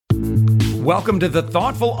Welcome to the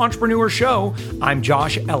Thoughtful Entrepreneur Show. I'm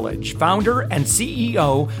Josh Elledge, founder and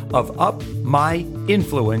CEO of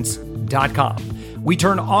UpMyInfluence.com. We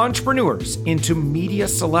turn entrepreneurs into media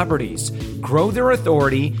celebrities, grow their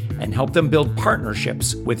authority, and help them build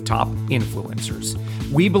partnerships with top influencers.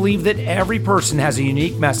 We believe that every person has a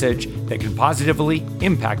unique message that can positively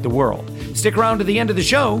impact the world. Stick around to the end of the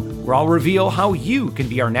show, where I'll reveal how you can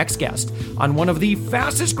be our next guest on one of the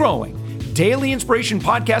fastest growing daily inspiration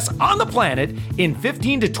podcasts on the planet in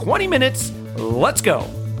 15 to 20 minutes. Let's go.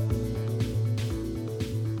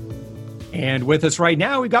 And with us right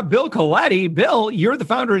now, we've got Bill Coletti. Bill, you're the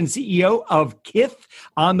founder and CEO of Kith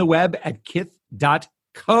on the web at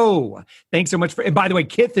kith.co. Thanks so much for, and by the way,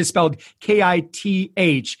 Kith is spelled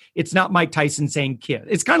K-I-T-H. It's not Mike Tyson saying Kith.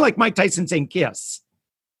 It's kind of like Mike Tyson saying kiss.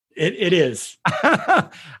 It is.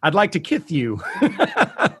 I'd like to kith you.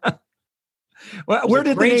 Well, where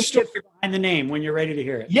did the name story behind the name when you're ready to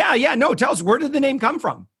hear it? Yeah. No, tell us, where did the name come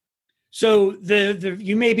from? So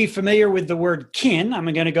you may be familiar with the word kin. I'm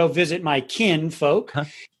going to go visit my kin folk. Huh?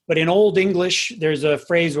 But in Old English, there's a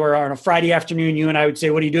phrase where on a Friday afternoon, you and I would say,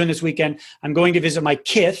 what are you doing this weekend? I'm going to visit my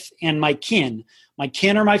kith and my kin. My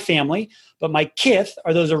kin are my family, but my kith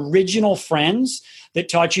are those original friends that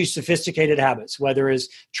taught you sophisticated habits, whether it's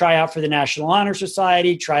try out for the National Honor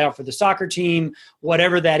Society, try out for the soccer team,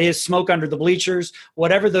 whatever that is, smoke under the bleachers,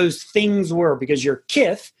 whatever those things were, because your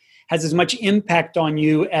kith has as much impact on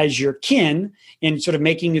you as your kin in sort of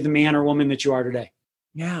making you the man or woman that you are today.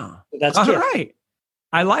 Yeah. So that's all kith. Right.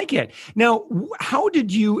 I like it. Now, how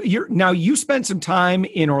did you spent some time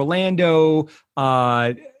in Orlando.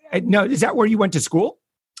 No, is that where you went to school?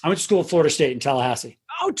 I went to school at Florida State in Tallahassee.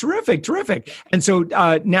 Oh, terrific. And so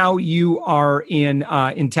now you are in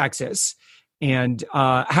Texas. And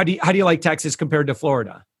how do you like Texas compared to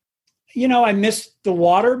Florida? You know, I miss the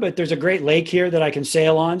water, but there's a great lake here that I can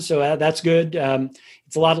sail on. So that's good.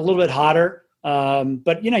 It's a little bit hotter.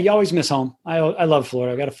 But you always miss home. I love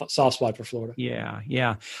Florida. I got a soft spot for Florida.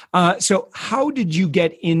 Yeah. So how did you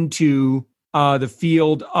get into the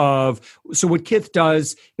field of, so what Kith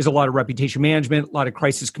does is a lot of reputation management, a lot of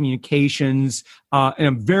crisis communications, and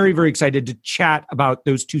I'm very, very excited to chat about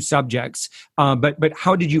those two subjects. But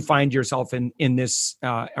how did you find yourself in this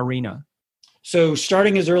arena? So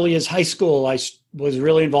starting as early as high school, I was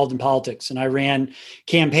really involved in politics, and I ran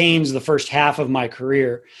campaigns the first half of my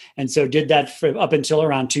career. And so did that up until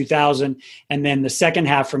around 2000. And then the second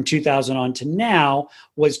half from 2000 on to now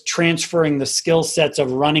was transferring the skill sets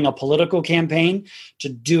of running a political campaign to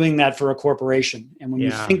doing that for a corporation. And when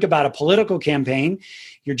you think about a political campaign,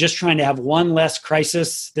 you're just trying to have one less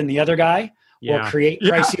crisis than the other guy or create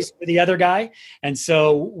crises for the other guy. And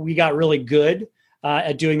so we got really good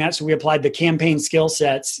at doing that. So we applied the campaign skill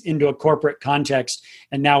sets into a corporate context,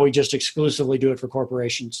 and now we just exclusively do it for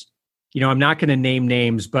corporations. I'm not going to name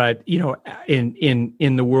names, but in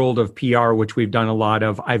the world of PR, which we've done a lot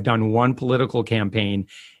of, I've done one political campaign.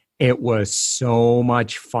 It was so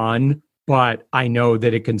much fun, but I know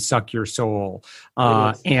that it can suck your soul.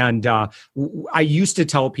 And I used to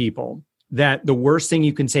tell people that the worst thing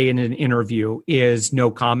you can say in an interview is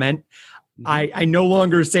no comment. I no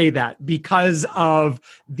longer say that because of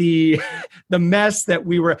the mess that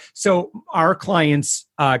we were. So our client's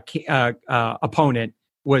opponent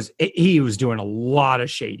was doing a lot of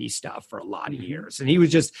shady stuff for a lot of years, and he was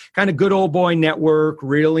just kind of good old boy network.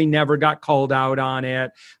 Really, never got called out on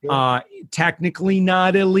it. Technically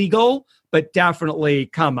not illegal, but definitely,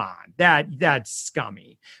 come on, that's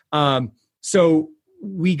scummy. So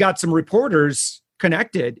we got some reporters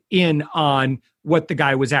connected in on what the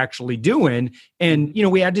guy was actually doing. And,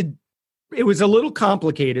 we had to, it was a little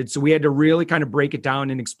complicated. So we had to really kind of break it down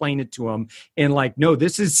and explain it to him. And no,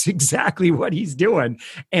 this is exactly what he's doing.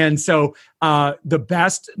 And so the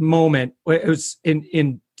best moment was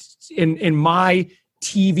in my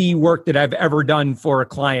TV work that I've ever done for a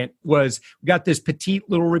client was we got this petite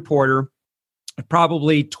little reporter,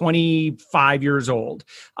 probably 25 years old.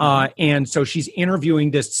 And so she's interviewing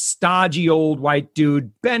this stodgy old white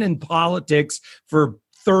dude, been in politics for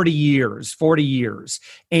 30 years, 40 years.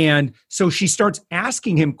 And so she starts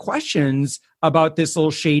asking him questions about this little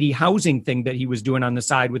shady housing thing that he was doing on the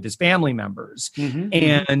side with his family members.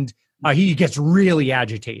 And he gets really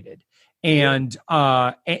agitated. And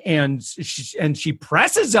she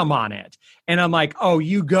presses him on it. And I'm like, oh,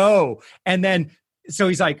 you go. And then, so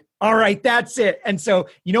he's like, all right, that's it. And so,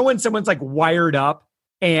 when someone's wired up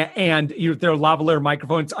and their lavalier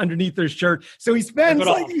microphones underneath their shirt. So he spends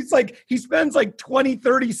like 20,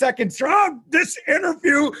 30 seconds. Oh, this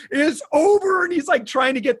interview is over. And he's like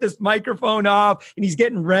trying to get this microphone off, and he's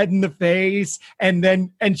getting red in the face. And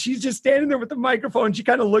she's just standing there with the microphone. She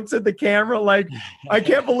kind of looks at the camera like, I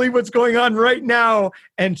can't believe what's going on right now.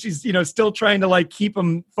 And she's, still trying to like keep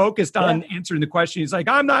him focused on answering the question. He's like,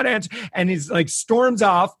 I'm not answering. And he's like storms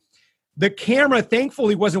off. The camera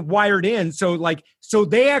thankfully wasn't wired in. So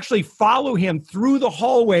they actually follow him through the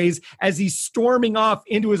hallways as he's storming off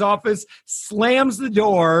into his office, slams the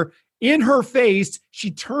door in her face.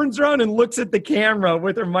 She turns around and looks at the camera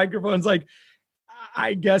with her microphones like,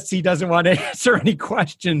 I guess he doesn't want to answer any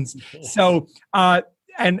questions. So,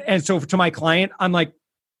 so to my client, I'm like,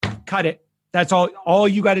 cut it. That's all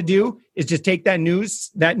you got to do is just take that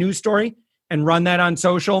news story and run that on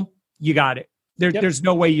social. You got it. There's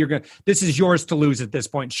no way you're going to, this is yours to lose at this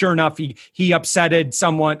point. Sure enough, he upsetted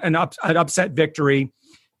someone, an upset victory.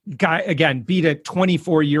 Guy, again, beat a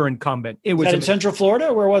 24-year incumbent. It was in Central Florida,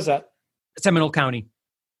 or where was that? Seminole County.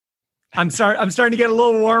 I'm starting to get a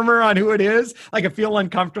little warmer on who it is. Like I feel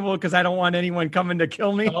uncomfortable because I don't want anyone coming to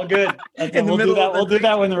kill me. All good. We'll do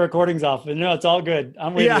that when the recording's off. No, it's all good.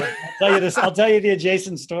 I'm with you. I'll tell you the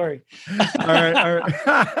adjacent story. All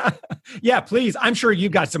right. Yeah, please. I'm sure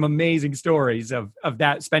you've got some amazing stories of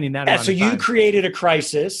that, spending that. Yeah. So you created a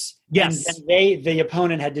crisis. Yes. And the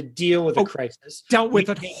opponent had to deal with a crisis. Dealt with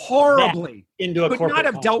it horribly. Into a could corporate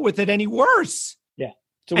not have dealt with it any worse. Yeah.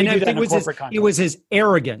 So we do that in a corporate context. It was his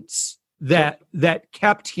arrogance that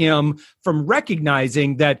kept him from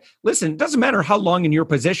recognizing that, listen, it doesn't matter how long in your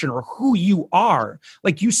position or who you are,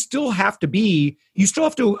 like you still have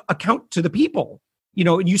to account to the people,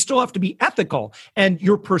 and you still have to be ethical, and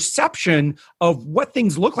your perception of what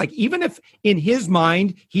things look like, even if in his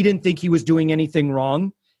mind, he didn't think he was doing anything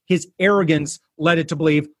wrong, his arrogance led it to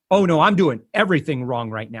believe, oh no, I'm doing everything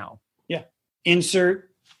wrong right now. Yeah.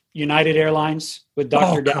 Insert United Airlines with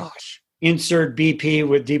Dr. Dash. Insert BP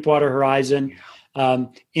with Deepwater Horizon.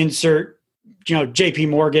 Insert, JP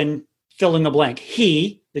Morgan, fill in the blank.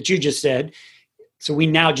 He, that you just said. So we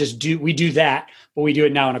now we do that, but we do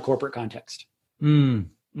it now in a corporate context.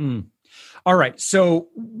 All right. So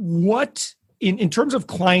what, in terms of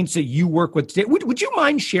clients that you work with today, would you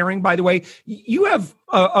mind sharing, by the way, you have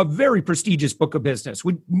a very prestigious book of business.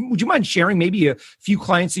 Would you mind sharing maybe a few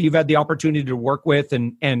clients that you've had the opportunity to work with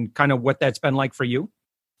and kind of what that's been like for you?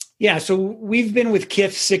 Yeah, so we've been with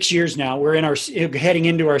Kith 6 years now. We're heading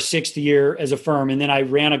into our 6th year as a firm, and then I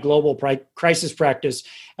ran a global crisis practice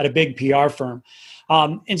at a big PR firm.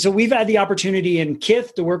 And so we've had the opportunity in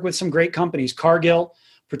Kith to work with some great companies, Cargill,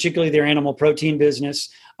 particularly their animal protein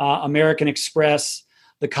business, American Express,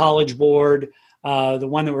 the College Board. The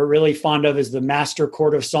one that we're really fond of is the Master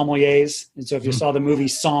Court of Sommeliers. And so if you saw the movie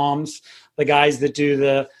Psalms, the guys that do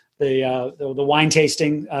the wine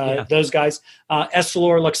tasting, those guys,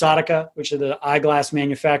 Essilor Luxottica, which is the eyeglass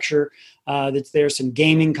manufacturer that's there, some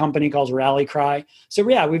gaming company called Rally Cry. So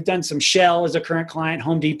we've done some Shell as a current client,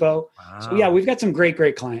 Home Depot. Wow. So we've got some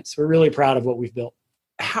great clients. We're really proud of what we've built.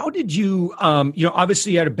 How did you,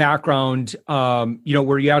 obviously you had a background,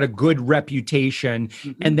 where you had a good reputation,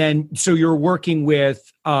 and then, so you're working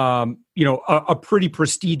with, a pretty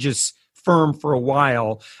prestigious firm for a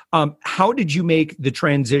while. How did you make the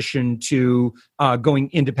transition to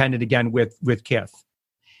going independent again with Kith?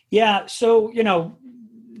 Yeah, so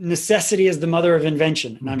necessity is the mother of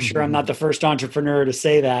invention, and I'm sure I'm not the first entrepreneur to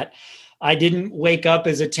say that. I didn't wake up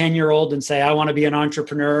as a 10-year-old and say I want to be an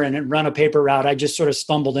entrepreneur and run a paper route. I just sort of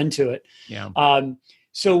stumbled into it. Yeah.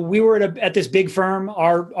 So we were at this big firm.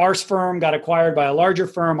 Our firm got acquired by a larger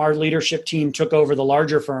firm. Our leadership team took over the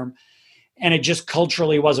larger firm. And it just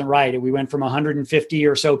culturally wasn't right. We went from 150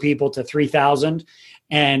 or so people to 3,000.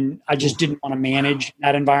 And I just didn't want to manage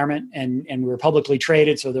that environment. And we were publicly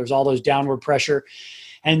traded, so there's all those downward pressure.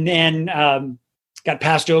 And then got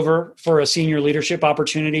passed over for a senior leadership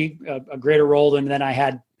opportunity, a greater role than I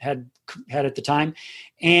had at the time.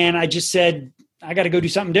 And I just said, I got to go do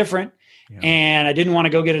something different. Yeah. And I didn't want to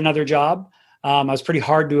go get another job. I was pretty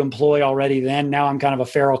hard to employ already then. Now I'm kind of a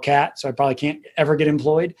feral cat, so I probably can't ever get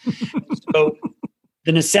employed. So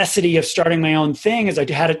the necessity of starting my own thing is I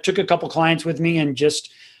took a couple clients with me and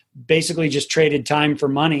just traded time for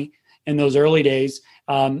money in those early days,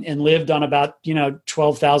 and lived on about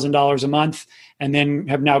 $12,000 a month, and then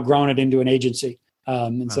have now grown it into an agency.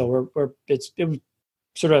 So it was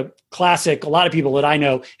sort of classic. A lot of people that I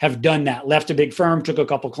know have done that. Left a big firm, took a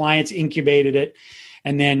couple clients, incubated it,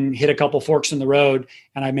 and then hit a couple forks in the road.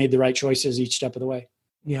 And I made the right choices each step of the way.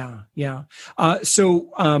 Yeah. Yeah. So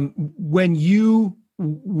when you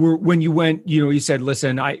when you went, you said,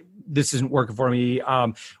 listen, this isn't working for me.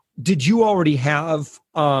 Did you already have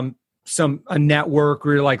a network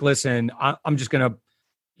where you're like, listen, I'm just going to,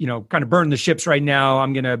 kind of burn the ships right now.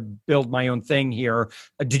 I'm going to build my own thing here.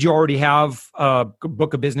 Did you already have a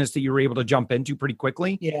book of business that you were able to jump into pretty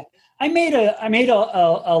quickly? Yeah, I made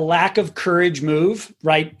a lack of courage move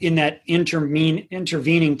right in that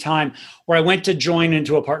intervening time where I went to join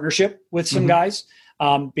into a partnership with some guys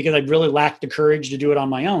because I really lacked the courage to do it on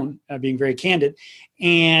my own, being very candid.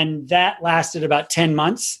 And that lasted about 10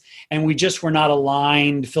 months. And we just were not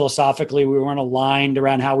aligned philosophically. We weren't aligned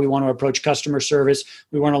around how we want to approach customer service.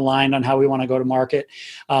 We weren't aligned on how we want to go to market.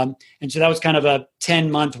 And so that was kind of a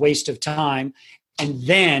 10-month waste of time. And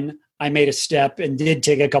then I made a step and did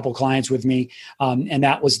take a couple clients with me. And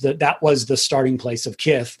that was the starting place of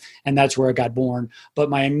Kith. And that's where it got born. But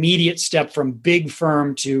my immediate step from big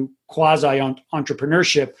firm to quasi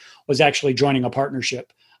entrepreneurship was actually joining a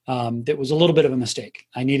partnership. That was a little bit of a mistake.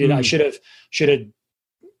 I should have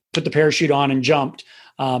put the parachute on and jumped.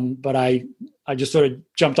 But I just sort of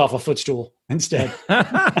jumped off a footstool instead.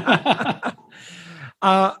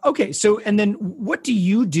 Okay. So, and then what do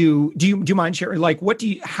you do? Do you mind sharing? Like,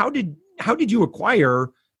 how did you acquire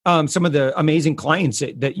some of the amazing clients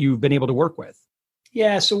that you've been able to work with?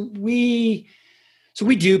 Yeah. So we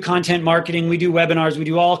do content marketing. We do webinars. We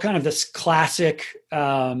do all kind of this classic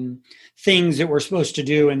things that we're supposed to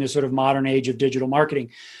do in this sort of modern age of digital marketing.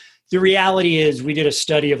 The reality is we did a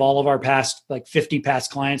study of all of our past, like 50 past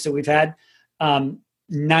clients that we've had.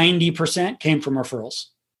 90% came from referrals.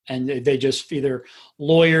 And they just either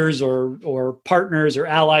lawyers or partners or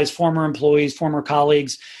allies, former employees, former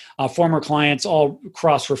colleagues, former clients, all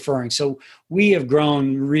cross-referring. So we have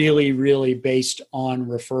grown really, really based on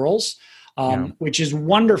referrals, which is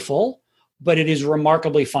wonderful, but it is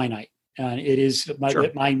remarkably finite. It is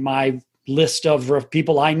my list of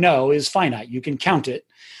people I know is finite. You can count it.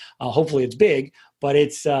 Hopefully it's big, but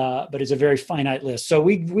it's a very finite list. So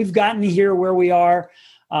we've gotten here where we are,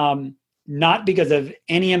 not because of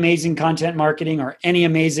any amazing content marketing or any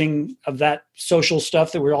amazing of that social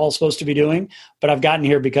stuff that we're all supposed to be doing, but I've gotten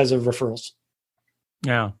here because of referrals.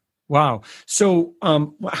 Yeah. Wow. So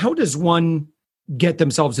how does one get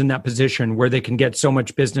themselves in that position where they can get so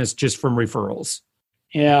much business just from referrals?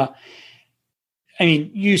 Yeah. I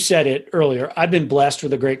mean, you said it earlier. I've been blessed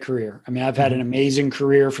with a great career. I mean, I've had an amazing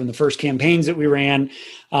career from the first campaigns that we ran.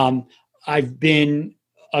 I've been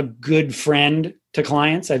a good friend to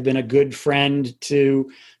clients. I've been a good friend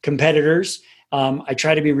to competitors. I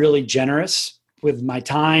try to be really generous with my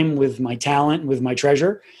time, with my talent, with my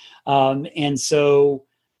treasure. And so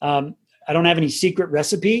I don't have any secret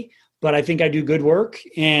recipe, but I think I do good work.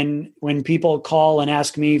 And when people call and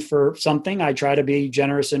ask me for something, I try to be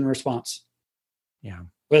generous in response. Yeah.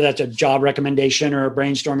 Whether that's a job recommendation or a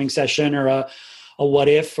brainstorming session or a what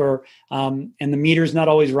if, or and the meter's not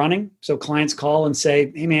always running. So clients call and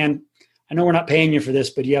say, "Hey man, I know we're not paying you for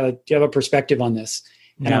this, but do you have a perspective on this?"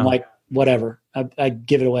 And I'm like, whatever. I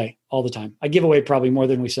give it away all the time. I give away probably more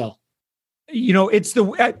than we sell. It's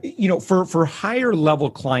for higher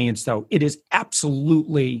level clients though, it is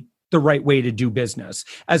absolutely the right way to do business,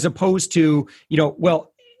 as opposed to,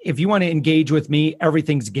 if you want to engage with me,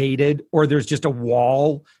 everything's gated or there's just a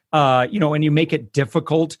wall, and you make it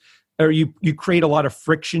difficult or you create a lot of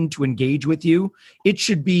friction to engage with you. It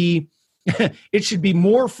should be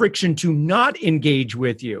more friction to not engage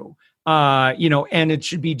with you, and it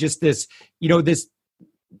should be just this, this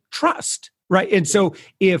trust, right? And so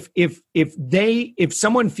if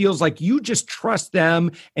someone feels like you just trust them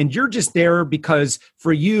and you're just there because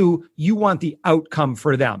for you want the outcome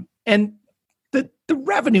for them, and the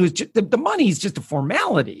revenue is just, the money is just a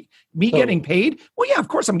formality. Me getting paid, well, yeah, of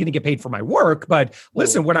course I'm going to get paid for my work. But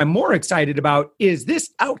listen, what I'm more excited about is this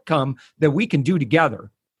outcome that we can do together.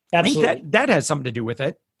 Absolutely. I think that has something to do with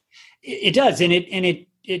it. It does, and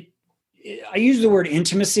I use the word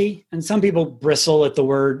intimacy, and some people bristle at the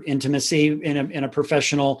word intimacy in a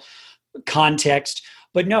professional context.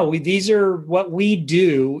 But no, what we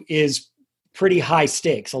do is pretty high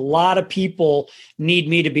stakes. A lot of people need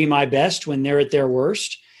me to be my best when they're at their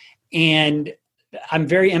worst. And I'm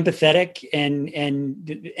very empathetic, and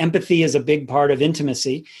empathy is a big part of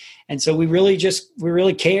intimacy. And so we really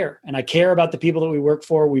care. And I care about the people that we work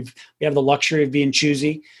for. We have the luxury of being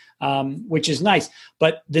choosy, which is nice.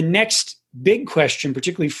 But the next big question,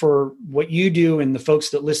 particularly for what you do and the folks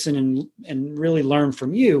that listen and really learn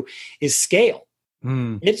from you, is scale.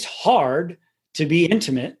 It's hard to be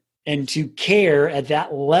intimate and to care at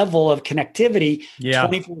that level of connectivity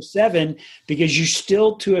 24/7, because you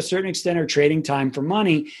still, to a certain extent, are trading time for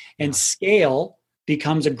money, and scale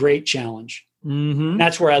becomes a great challenge. Mm-hmm. And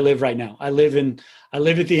that's where I live right now. I live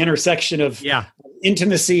at the intersection of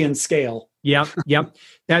intimacy and scale. Yeah.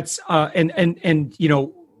 That's and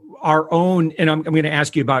our own, and I'm going to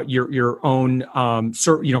ask you about your own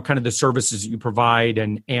kind of the services that you provide,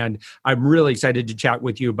 and I'm really excited to chat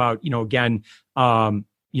with you about again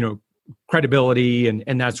credibility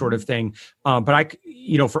and that sort of thing. But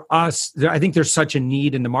for us, I think there's such a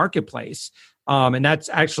need in the marketplace. And that's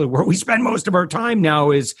actually where we spend most of our time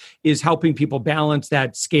now is helping people balance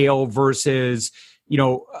that scale versus,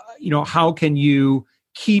 how can you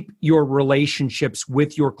keep your relationships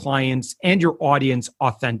with your clients and your audience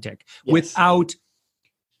authentic without,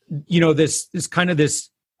 this kind of this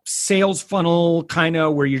sales funnel kind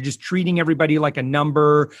of where you're just treating everybody like a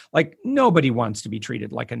number. Like nobody wants to be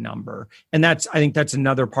treated like a number. And I think that's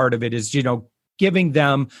another part of it is, giving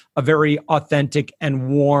them a very authentic and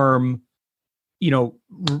warm,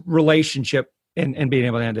 relationship and being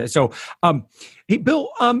able to handle it. So, hey, Bill,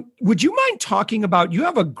 would you mind talking about, you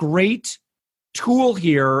have a great tool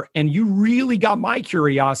here and you really got my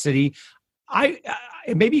curiosity.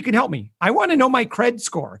 Maybe you can help me. I want to know my cred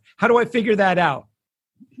score. How do I figure that out?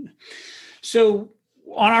 So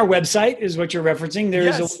on our website is what you're referencing.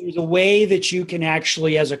 There's a way that you can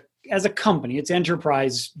actually, as a company, it's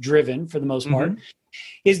enterprise driven for the most part,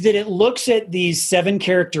 is that it looks at these 7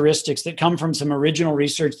 characteristics that come from some original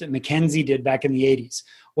research that McKinsey did back in the 80s.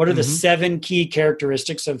 What are the 7 key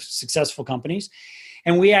characteristics of successful companies?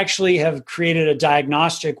 And we actually have created a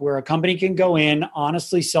diagnostic where a company can go in,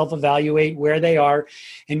 honestly self-evaluate where they are.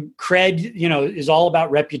 And cred, is all about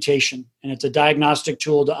reputation. And it's a diagnostic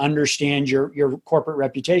tool to understand your corporate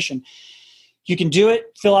reputation. You can do it,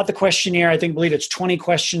 fill out the questionnaire. I believe it's 20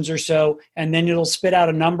 questions or so. And then it'll spit out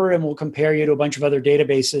a number and we'll compare you to a bunch of other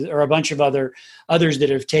databases or a bunch of others that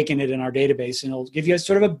have taken it in our database. And it'll give you a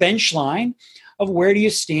sort of a bench line of where do you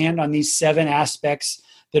stand on these 7 aspects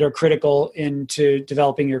that are critical into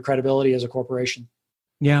developing your credibility as a corporation.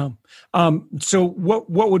 Yeah. So what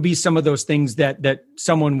would be some of those things that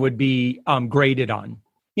someone would be graded on?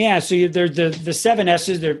 Yeah. So there's the 7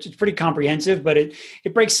 S's. It's pretty comprehensive, but it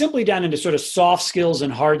breaks simply down into sort of soft skills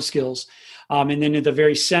and hard skills. And then at the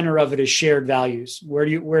very center of it is shared values. Are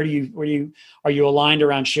you aligned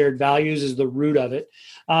around shared values is the root of it.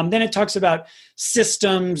 Then it talks about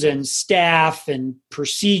systems and staff and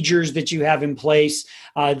procedures that you have in place.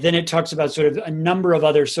 Then it talks about sort of a number of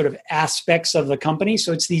other sort of aspects of the company.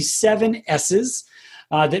 So it's these 7 S's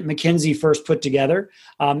that McKinsey first put together.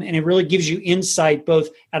 And it really gives you insight both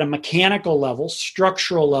at a mechanical level,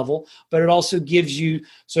 structural level, but it also gives you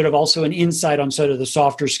sort of also an insight on sort of the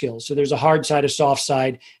softer skills. So there's a hard side, a soft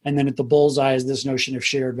side, and then at the bullseye is this notion of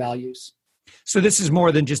shared values. So this is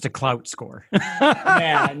more than just a clout score. No,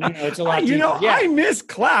 it's a lot deeper. I miss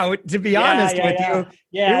clout, to be honest with you.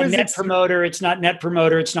 Yeah, net promoter. It's not net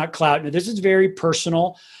promoter. It's not clout. Now, this is very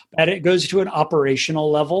personal, but it goes to an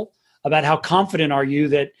operational level about how confident are you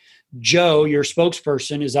that Joe, your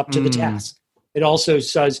spokesperson, is up to the task. It also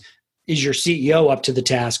says, is your CEO up to the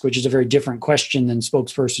task, which is a very different question than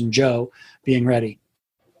spokesperson Joe being ready.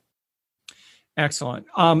 Excellent.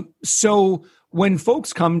 So when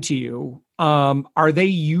folks come to you, are they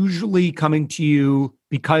usually coming to you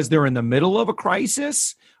because they're in the middle of a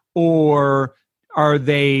crisis, or are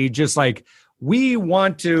they just like, we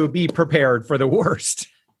want to be prepared for the worst?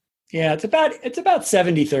 Yeah, it's about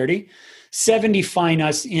 70-30. 70 find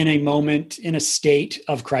us in a moment, in a state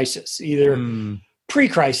of crisis, either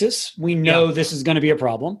pre-crisis, we know this is going to be a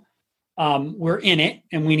problem. We're in it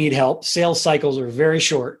and we need help. Sales cycles are very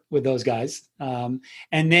short with those guys. And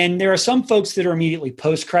then there are some folks that are immediately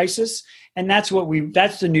post-crisis. And that's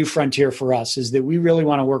the new frontier for us, is that we really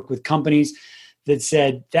want to work with companies that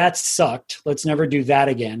said, that sucked. Let's never do that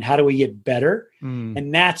again. How do we get better?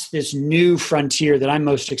 And that's this new frontier that I'm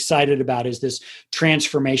most excited about, is this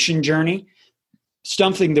transformation journey.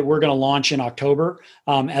 Something that we're going to launch in October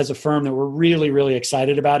as a firm that we're really, really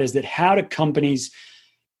excited about, is that how do companies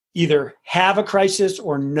either have a crisis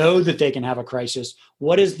or know that they can have a crisis?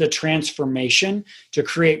 What is the transformation to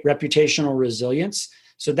create reputational resilience?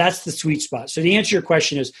 So that's the sweet spot. So the answer to your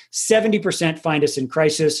question is 70% find us in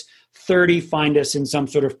crisis, 30 find us in some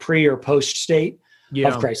sort of pre or post state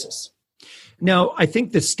of crisis. Now, I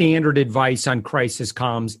think the standard advice on crisis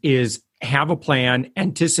comms is have a plan,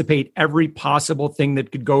 anticipate every possible thing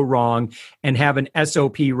that could go wrong, and have an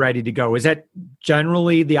SOP ready to go. Is that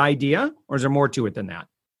generally the idea, or is there more to it than that?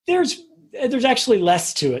 There's actually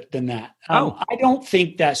less to it than that. I don't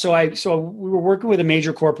think that. So we were working with a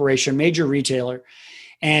major corporation, major retailer,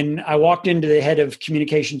 and I walked into the head of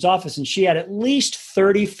communications office, and she had at least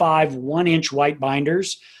 35 1-inch white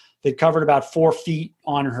binders that covered about 4 feet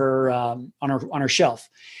on her shelf.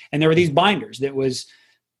 And there were these binders that was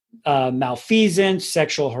malfeasance,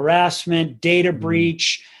 sexual harassment, data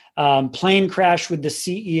breach, plane crash with the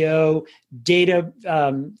CEO,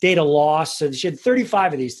 data loss. So she had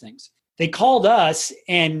 35 of these things. They called us,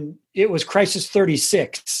 and it was crisis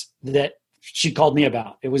 36 that she called me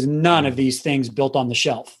about. It was none of these things built on the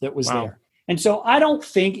shelf that was there. And so I don't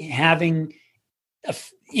think having an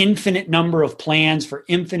infinite number of plans for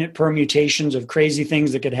infinite permutations of crazy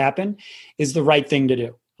things that could happen is the right thing to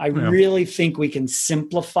do. I really think we can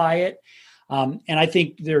simplify it. And I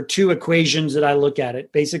think there are 2 equations that I look at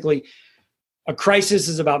it. Basically, a crisis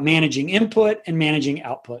is about managing input and managing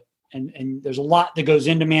output. And there's a lot that goes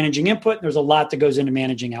into managing input. And there's a lot that goes into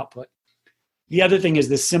managing output. The other thing is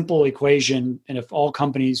this simple equation, and if all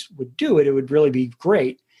companies would do it, it would really be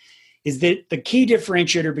great, is that the key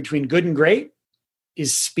differentiator between good and great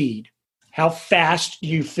is speed. How fast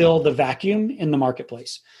you fill the vacuum in the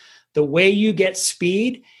marketplace. The way you get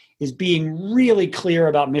speed is being really clear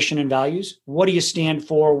about mission and values. What do you stand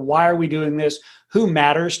for? Why are we doing this? Who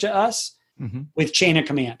matters to us? With chain of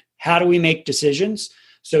command. How do we make decisions?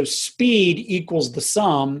 So speed equals the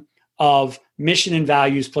sum of mission and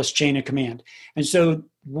values plus chain of command. And so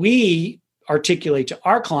we articulate to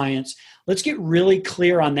our clients, let's get really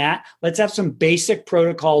clear on that. Let's have some basic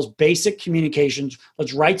protocols, basic communications.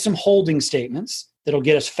 Let's write some holding statements that'll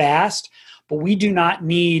get us fast, but we do not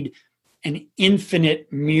need an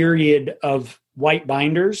infinite myriad of white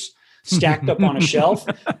binders stacked up on a shelf.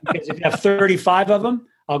 Because if you have 35 of them,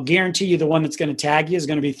 I'll guarantee you the one that's going to tag you is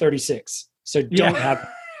going to be 36. So don't have.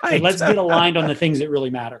 So let's get aligned on the things that really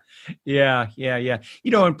matter. Yeah.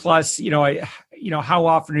 And plus, how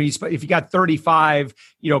often are you, if you got 35,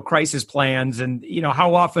 crisis plans, and,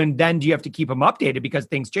 how often then do you have to keep them updated because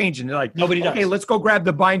things change and they're like, nobody does. Okay, let's go grab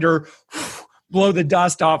the binder, blow the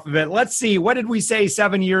dust off of it. Let's see. What did we say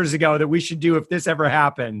 7 years ago that we should do if this ever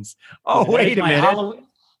happens? Oh, wait a minute.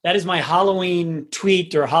 That is my Halloween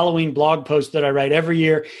tweet or Halloween blog post that I write every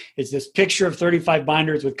year. It's this picture of 35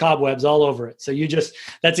 binders with cobwebs all over it. So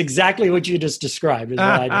that's exactly what you just described is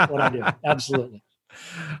what I do. Absolutely.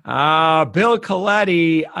 Bill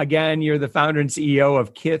Coletti, again, you're the founder and CEO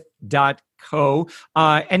of Kith.co.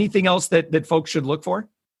 Anything else that folks should look for?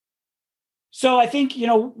 So I think,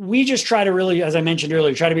 we just try to really, as I mentioned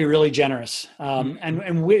earlier, try to be really generous.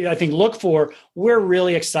 And we, I think, we're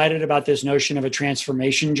really excited about this notion of a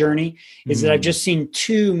transformation journey, is that I've just seen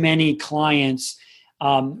too many clients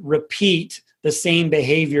repeat the same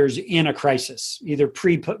behaviors in a crisis, either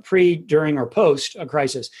pre, during, or post a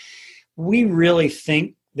crisis. We really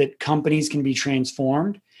think that companies can be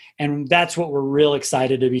transformed. And that's what we're real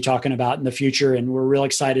excited to be talking about in the future. And we're real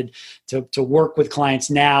excited to work with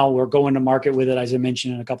clients now. We're going to market with it, as I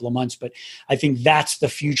mentioned, in a couple of months. But I think that's the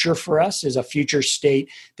future for us, is a future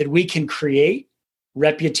state that we can create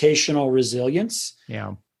reputational resilience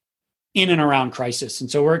in and around crisis.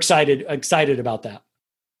 And so we're excited about that.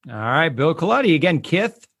 All right, Bill Coletti, again,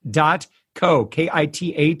 Kith.co,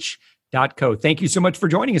 Kith.co. Thank you so much for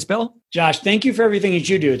joining us, Bill. Josh, thank you for everything that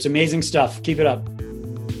you do. It's amazing stuff. Keep it up.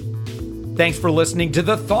 Thanks for listening to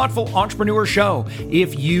the Thoughtful Entrepreneur Show.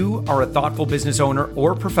 If you are a thoughtful business owner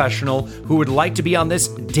or professional who would like to be on this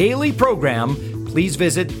daily program, please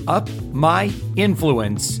visit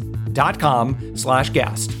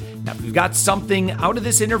upmyinfluence.com/guest. Now, if you've got something out of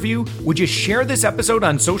this interview, would you share this episode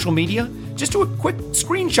on social media? Just do a quick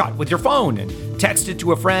screenshot with your phone and text it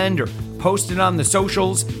to a friend or post it on the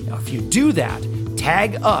socials. Now, if you do that,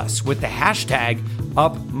 tag us with the hashtag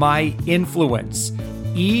UpMyInfluence.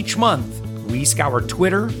 Each month, we scour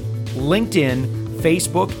Twitter, LinkedIn,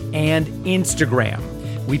 Facebook, and Instagram.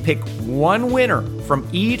 We pick one winner from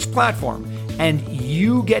each platform, and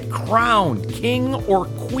you get crowned king or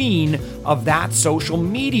queen of that social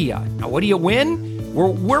media. Now, what do you win?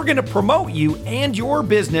 We're going to promote you and your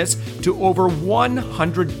business to over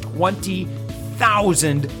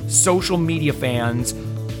 120,000 social media fans,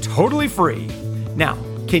 totally free. Now,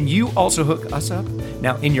 can you also hook us up?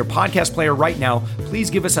 Now, in your podcast player right now, please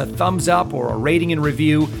give us a thumbs up or a rating and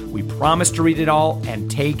review. We promise to read it all and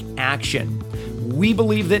take action. We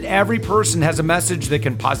believe that every person has a message that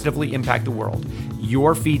can positively impact the world.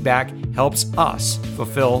 Your feedback helps us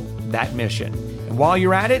fulfill that mission. And while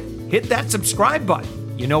you're at it, hit that subscribe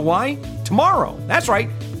button. You know why? Tomorrow, that's right,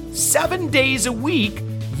 7 days a week,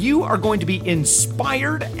 you are going to be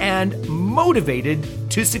inspired and motivated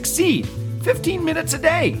to succeed. 15 minutes a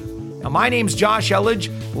day. Now, my name's Josh Elledge.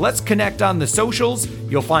 Let's connect on the socials.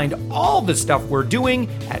 You'll find all the stuff we're doing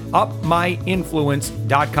at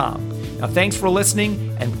upmyinfluence.com. Now, thanks for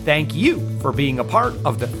listening, and thank you for being a part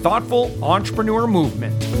of the Thoughtful Entrepreneur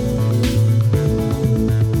Movement.